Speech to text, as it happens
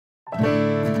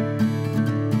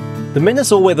The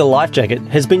Menace all-weather life jacket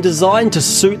has been designed to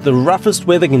suit the roughest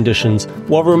weather conditions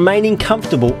while remaining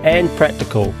comfortable and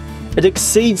practical. It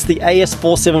exceeds the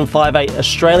AS4758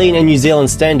 Australian and New Zealand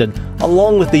standard,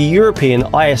 along with the European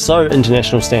ISO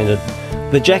international standard.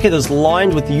 The jacket is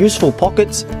lined with useful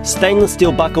pockets, stainless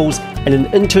steel buckles, and an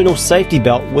internal safety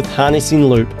belt with harnessing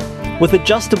loop. With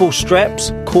adjustable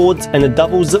straps, cords, and a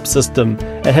double zip system,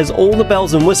 it has all the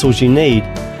bells and whistles you need.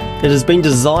 It has been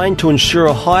designed to ensure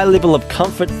a high level of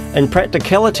comfort and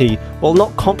practicality while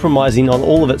not compromising on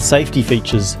all of its safety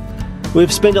features.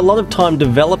 We've spent a lot of time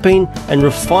developing and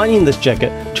refining this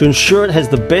jacket to ensure it has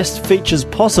the best features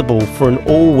possible for an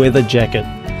all-weather jacket.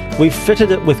 We've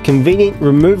fitted it with convenient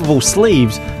removable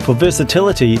sleeves for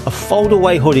versatility, a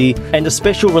fold-away hoodie, and a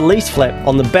special release flap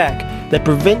on the back that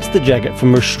prevents the jacket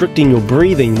from restricting your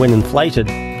breathing when inflated.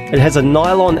 It has a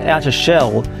nylon outer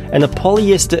shell and a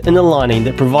polyester inner lining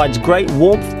that provides great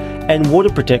warmth and water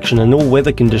protection in all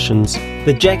weather conditions.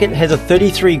 The jacket has a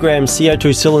 33-gram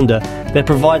CO2 cylinder that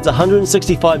provides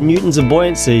 165 newtons of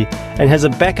buoyancy and has a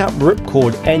backup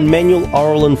ripcord and manual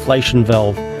oral inflation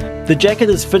valve. The jacket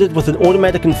is fitted with an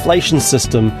automatic inflation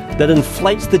system that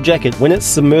inflates the jacket when it's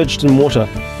submerged in water.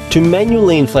 To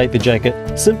manually inflate the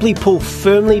jacket, simply pull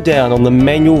firmly down on the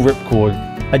manual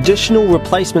ripcord. Additional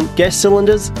replacement gas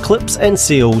cylinders, clips and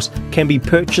seals can be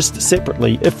purchased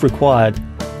separately if required.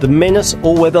 The Menace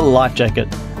all-weather life jacket,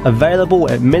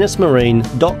 available at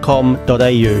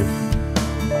menacemarine.com.au.